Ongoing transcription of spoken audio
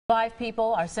5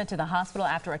 people are sent to the hospital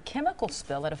after a chemical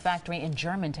spill at a factory in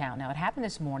Germantown. Now, it happened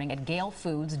this morning at Gehl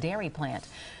Foods dairy plant.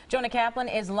 Jonah Kaplan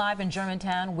is live in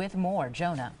Germantown with more.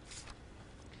 Jonah.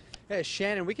 Hey,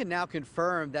 Shannon, we can now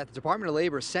confirm that the Department of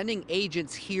Labor is sending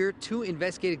agents here to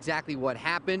investigate exactly what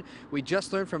happened. We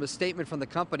just learned from a statement from the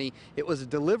company it was a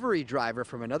delivery driver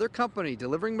from another company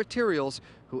delivering materials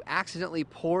who accidentally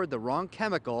poured the wrong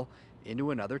chemical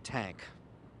into another tank.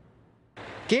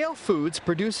 Gehl Foods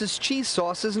produces cheese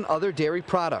sauces and other dairy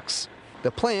products.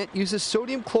 The plant uses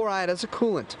sodium chloride as a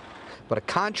coolant, but a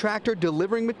contractor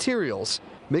delivering materials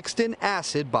mixed in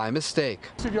acid by mistake.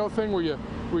 See the other thing where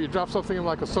you drop something in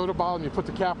like a soda bottle and you put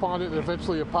the cap on it and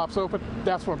eventually it pops open?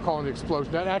 That's what I'm calling the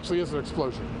explosion. That actually is an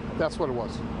explosion. That's what it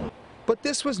was. But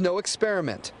this was no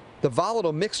experiment. The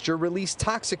volatile mixture released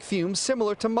toxic fumes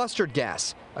similar to mustard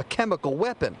gas, a chemical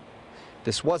weapon.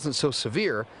 This wasn't so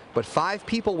severe, but 5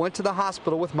 people went to the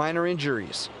hospital with minor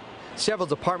injuries. Several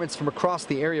departments from across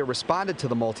the area responded to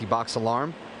the multi-box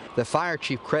alarm. The fire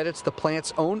chief credits the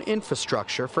plant's own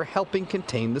infrastructure for helping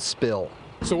contain the spill.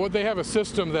 So what they have a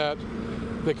system that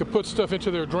they could put stuff into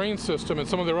their drain system and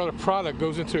some of their other product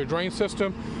goes into their drain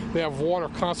system. They have water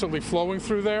constantly flowing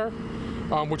through there,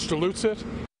 which dilutes it.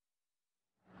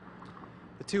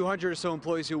 The 200 or so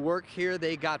employees who work here,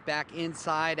 they got back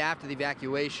inside after the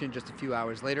evacuation just a few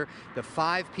hours later. The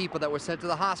 5 people that were sent to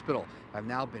the hospital have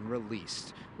now been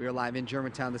released. We are live in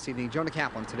Germantown this evening. Jonah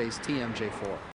Kaplan, today's TMJ4.